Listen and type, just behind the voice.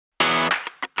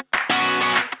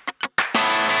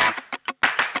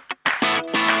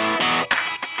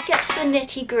the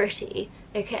nitty gritty,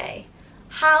 okay?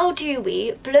 How do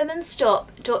we bloomin'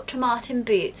 stop Dr. Martens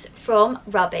boots from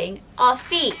rubbing our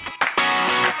feet?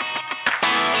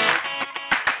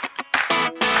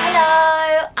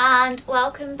 Hello and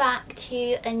welcome back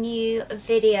to a new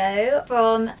video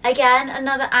from, again,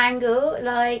 another angle,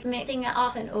 like mixing it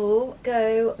up and all,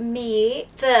 go me.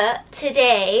 But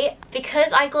today,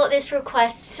 because I got this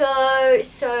request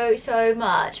so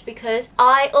much, because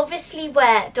I obviously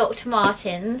wear Dr.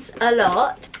 Martens a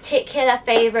lot, particular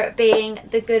favourite being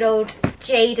the good old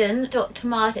Jaden Dr.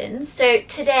 Martens. So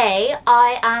today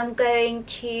I am going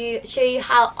to show you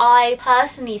how I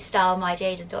personally style my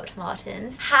Jaden Dr.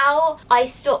 Martens, how I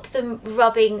stop them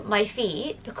rubbing my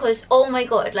feet, because oh my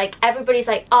god, like everybody's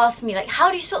like asking me like, how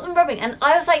do you stop them rubbing? And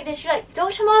I was like literally like,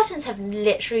 Dr. Martens have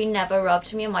literally never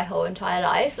rubbed me in my whole entire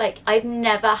life. Like I've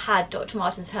never had Dr.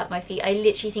 Martens hurt my feet. I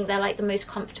literally think they're like the most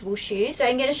comfortable shoes. So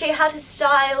I'm going to show you how to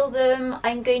style them.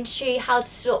 I'm going to show you how to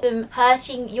stop them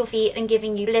hurting your feet and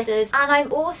giving you blisters, and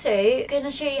I'm also going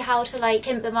to show you how to like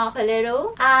pimp them up a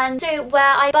little, and so where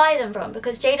I buy them from,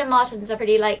 because Jaden Martens are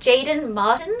pretty like, Jaden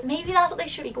Martens? Maybe that's what they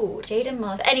should be called, Jaden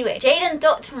Martens. Anyway, Jaden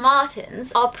Dr.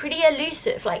 Martens are pretty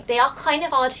elusive, like they are kind of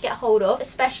hard to get hold of,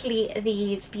 especially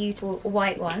these beautiful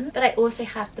white ones, but I also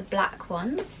have the black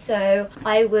ones, so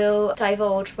I will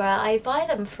divulge where I buy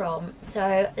them from.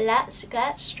 So let's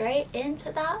get straight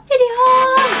into that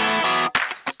video.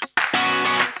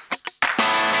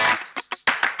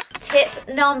 Tip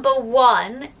number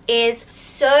one is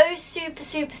so super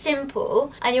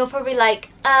simple, and you're probably like,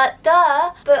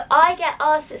 duh, but I get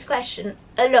asked this question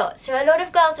a lot. So a lot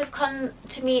of girls have come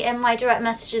to me in my direct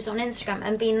messages on Instagram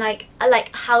and been like,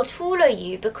 how tall are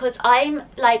you? Because I'm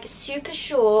like super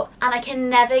short and I can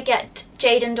never get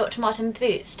Jaden Dr. Martens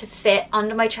boots to fit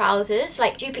under my trousers.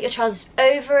 Like, do you put your trousers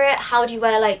over it? How do you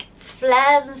wear like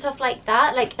flares and stuff like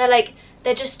that? Like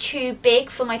they're just too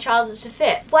big for my trousers to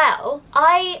fit. Well,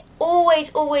 I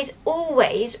always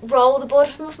roll the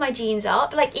bottom of my jeans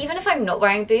up, like even if I'm not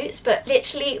wearing boots, but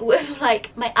literally with like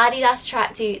my Adidas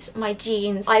tracksuits, my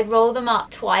jeans, I roll them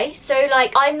up twice. So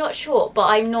like I'm not short, but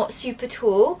I'm not super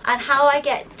tall, and how I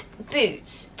get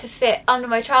boots to fit under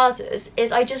my trousers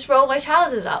is I just roll my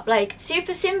trousers up. Like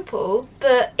super simple,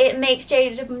 but it makes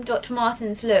Jaden Dr.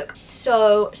 Martens look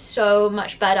so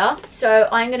much better. So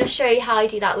I'm going to show you how I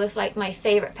do that with like my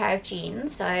favorite pair of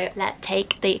jeans. So let's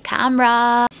take the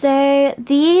camera. So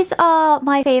these are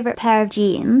my favorite pair of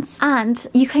jeans, and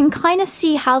you can kind of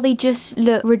see how they just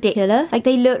look ridiculous. Like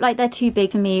they look like they're too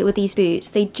big for me with these boots.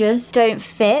 They just don't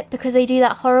fit because they do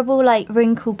that horrible like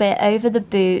wrinkle bit over the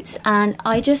boots, and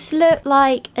I just look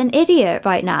like an idiot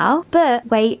right now. But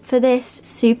wait for this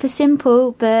super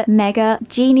simple but mega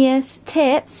genius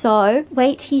tip. So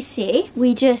wait till you see.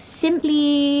 We just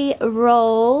simply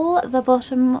roll the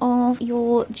bottom of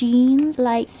your jeans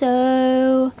like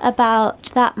so,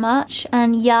 about that much.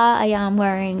 And yeah, I am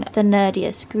wearing the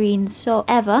nerdiest green sock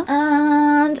ever,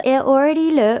 and it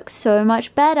already looks so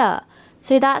much better.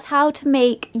 So that's how to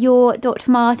make your Dr.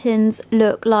 Martens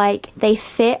look like they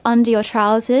fit under your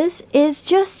trousers, is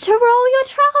just to roll your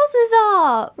trousers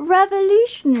up.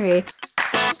 Revolutionary.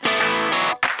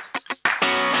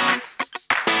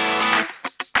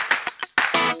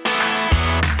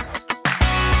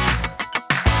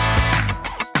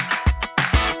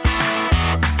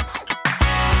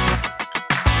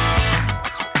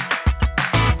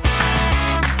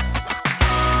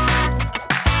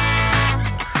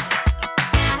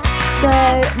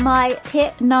 So my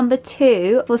tip number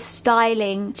two for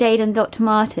styling Jaden Dr.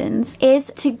 Martens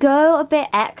is to go a bit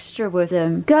extra with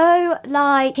them. Go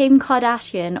like Kim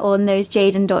Kardashian on those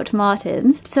Jaden Dr.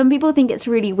 Martens. Some people think it's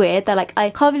really weird. They're like, I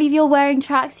can't believe you're wearing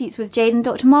tracksuits with Jaden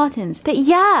Dr. Martens. But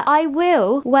yeah, I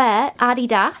will wear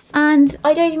Adidas and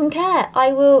I don't even care.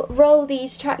 I will roll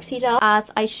these tracksuits up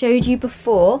as I showed you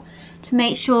before to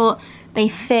make sure they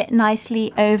fit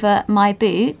nicely over my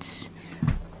boots.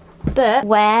 But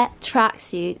wear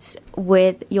tracksuits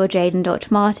with your Jaden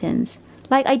Dr. Martens.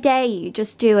 Like, I dare you,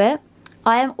 just do it.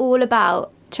 I am all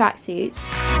about tracksuits.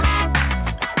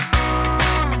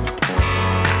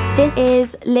 This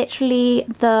is literally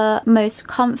the most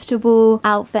comfortable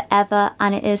outfit ever,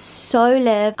 and it is so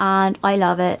live and I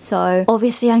love it. So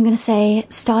obviously I'm gonna say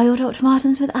style Dr.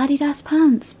 Martens with Adidas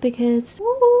pants, because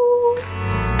woo.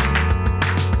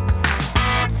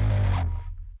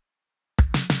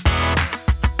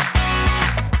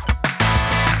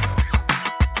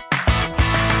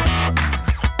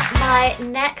 My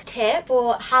next tip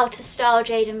for how to style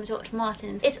Jaden with Dr.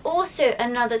 Martens is also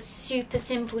another super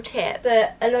simple tip,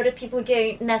 but a lot of people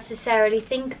don't necessarily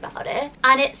think about it,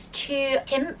 and it's to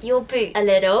pimp your boot a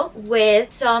little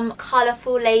with some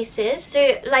colourful laces.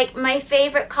 So like my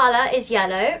favourite colour is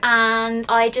yellow, and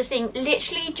I just think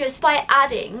literally just by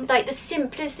adding, like the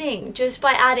simplest thing, just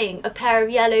by adding a pair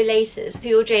of yellow laces to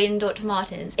your Jaden Dr.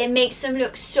 Martens, it makes them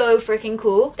look so freaking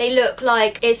cool. They look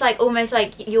like, it's like almost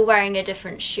like you're wearing a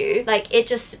different shoe. Like it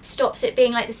just stops it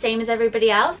being like the same as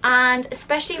everybody else, and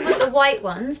especially with the white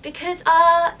ones, because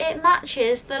it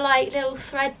matches the like little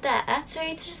thread there, so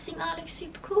you just think that looks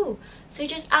super cool. So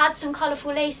just add some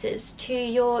colourful laces to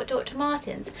your Dr.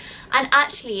 Martens. And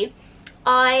actually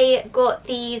I got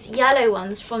these yellow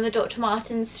ones from the Dr.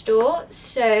 Martens store,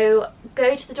 so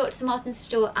go to the Dr. Martens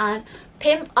store and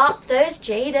pimp up those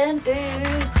Jaden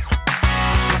boots.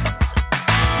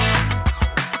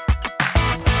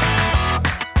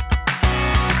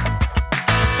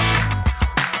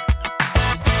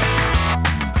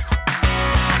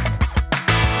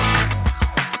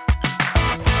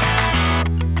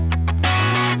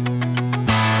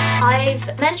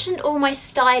 I've mentioned all my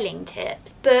styling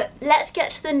tips, but let's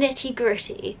get to the nitty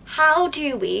gritty. How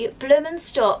do we bloomin'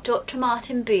 stop Dr.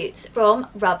 Martens boots from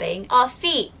rubbing our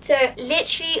feet? So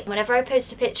literally, whenever I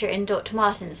post a picture in Dr.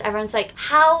 Martens, everyone's like,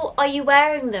 how are you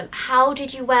wearing them? How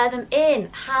did you wear them in?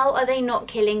 How are they not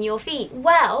killing your feet?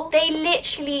 Well, they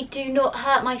literally do not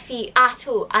hurt my feet at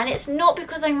all, and it's not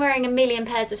because I'm wearing a million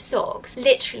pairs of socks.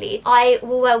 Literally, I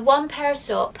will wear one pair of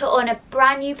socks, put on a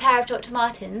brand new pair of Dr.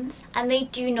 Martens, and they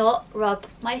do not rub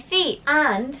my feet.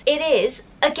 And it is,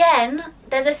 again,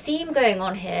 there's a theme going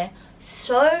on here,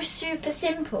 so super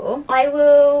simple. I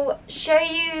will show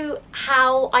you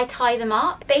how I tie them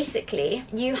up. Basically,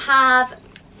 you have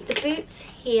the boots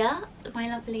here, my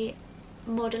lovely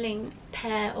modelling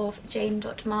pair of Jaden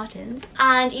Dr. Martens,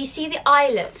 and you see the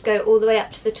eyelets go all the way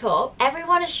up to the top.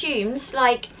 Everyone assumes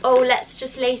like, oh, let's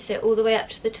just lace it all the way up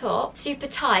to the top super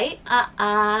tight.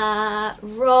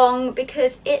 Wrong,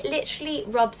 because it literally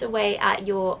rubs away at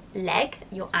your leg,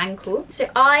 your ankle. So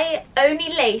I only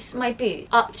lace my boot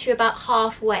up to about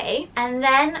halfway, and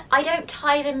then I don't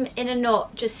tie them in a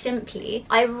knot just simply.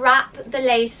 I wrap the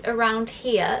lace around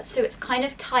here so it's kind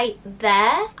of tight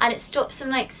there, and it stops them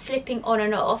like slipping on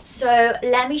and off. So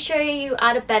let me show you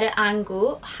at a better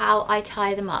angle how I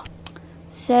tie them up.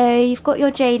 So you've got your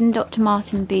Jaden Dr.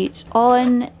 Martens boots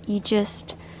on, you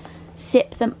just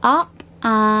zip them up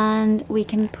and we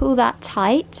can pull that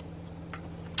tight.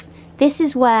 This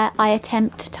is where I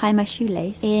attempt to tie my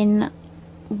shoelace in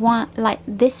one, like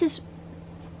this is,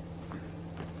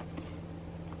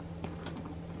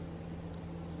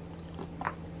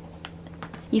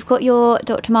 you've got your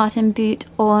Dr. Martens boot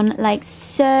on like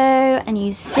so, and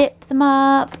you zip them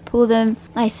up, pull them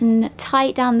nice and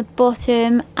tight down the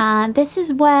bottom, and this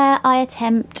is where I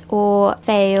attempt or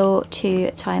fail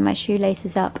to tie my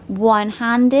shoelaces up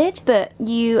one-handed, but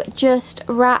you just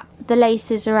wrap the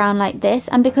laces around like this,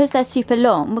 and because they're super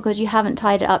long, because you haven't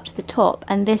tied it up to the top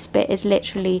and this bit is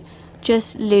literally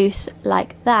just loose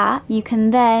like that, you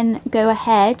can then go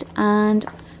ahead and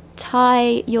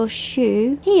tie your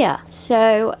shoe here.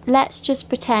 So let's just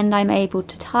pretend I'm able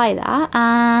to tie that,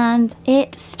 and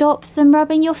it stops them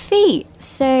rubbing your feet.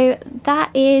 So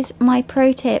that is my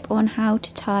pro tip on how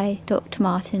to tie Dr.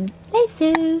 Martens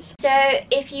laces. So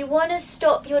if you want to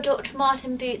stop your Dr.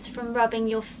 Martens boots from rubbing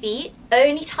your feet,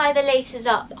 only tie the laces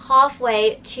up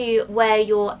halfway to where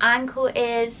your ankle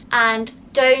is, and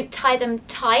don't tie them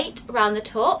tight around the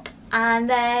top, and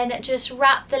then just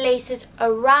wrap the laces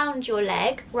around your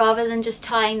leg rather than just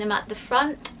tying them at the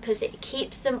front, because it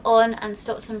keeps them on and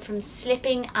stops them from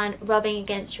slipping and rubbing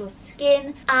against your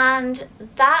skin, and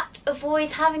that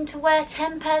avoids having to wear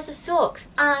 10 pairs of socks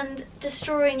and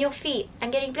destroying your feet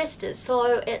and getting blisters.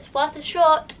 So it's worth a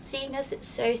shot, seeing as it's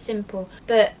so simple,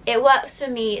 but it works for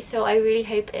me, so I really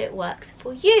hope it works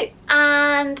for you.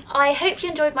 And I hope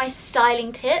you enjoyed my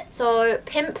styling tips. So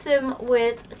pimp them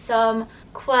with some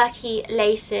quirky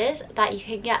laces that you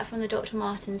can get from the Dr.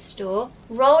 Martens store.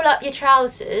 Roll up your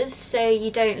trousers so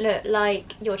you don't look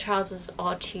like your trousers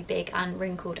are too big and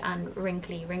wrinkled and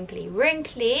wrinkly,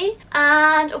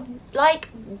 and like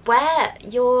wear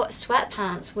your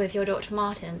sweatpants with your Dr.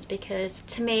 Martens, because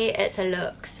to me it's a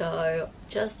look, so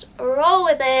just roll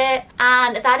with it.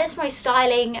 And that is my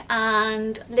styling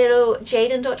and little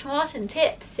Jaden Dr. Martens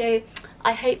tips. So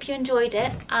I hope you enjoyed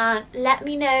it, and let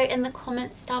me know in the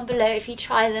comments down below if you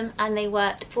try them and they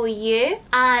worked for you,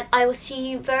 and I will see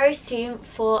you very soon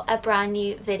for a brand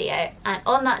new video. And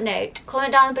on that note,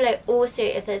 comment down below also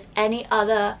if there's any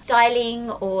other styling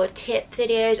or tip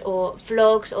videos or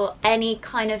vlogs or any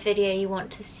kind of video you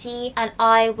want to see, and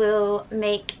I will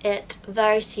make it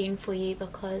very soon for you,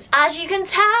 because as you can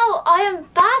tell, I am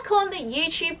back on the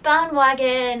YouTube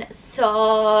bandwagon.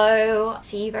 So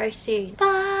see you very soon.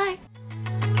 Bye.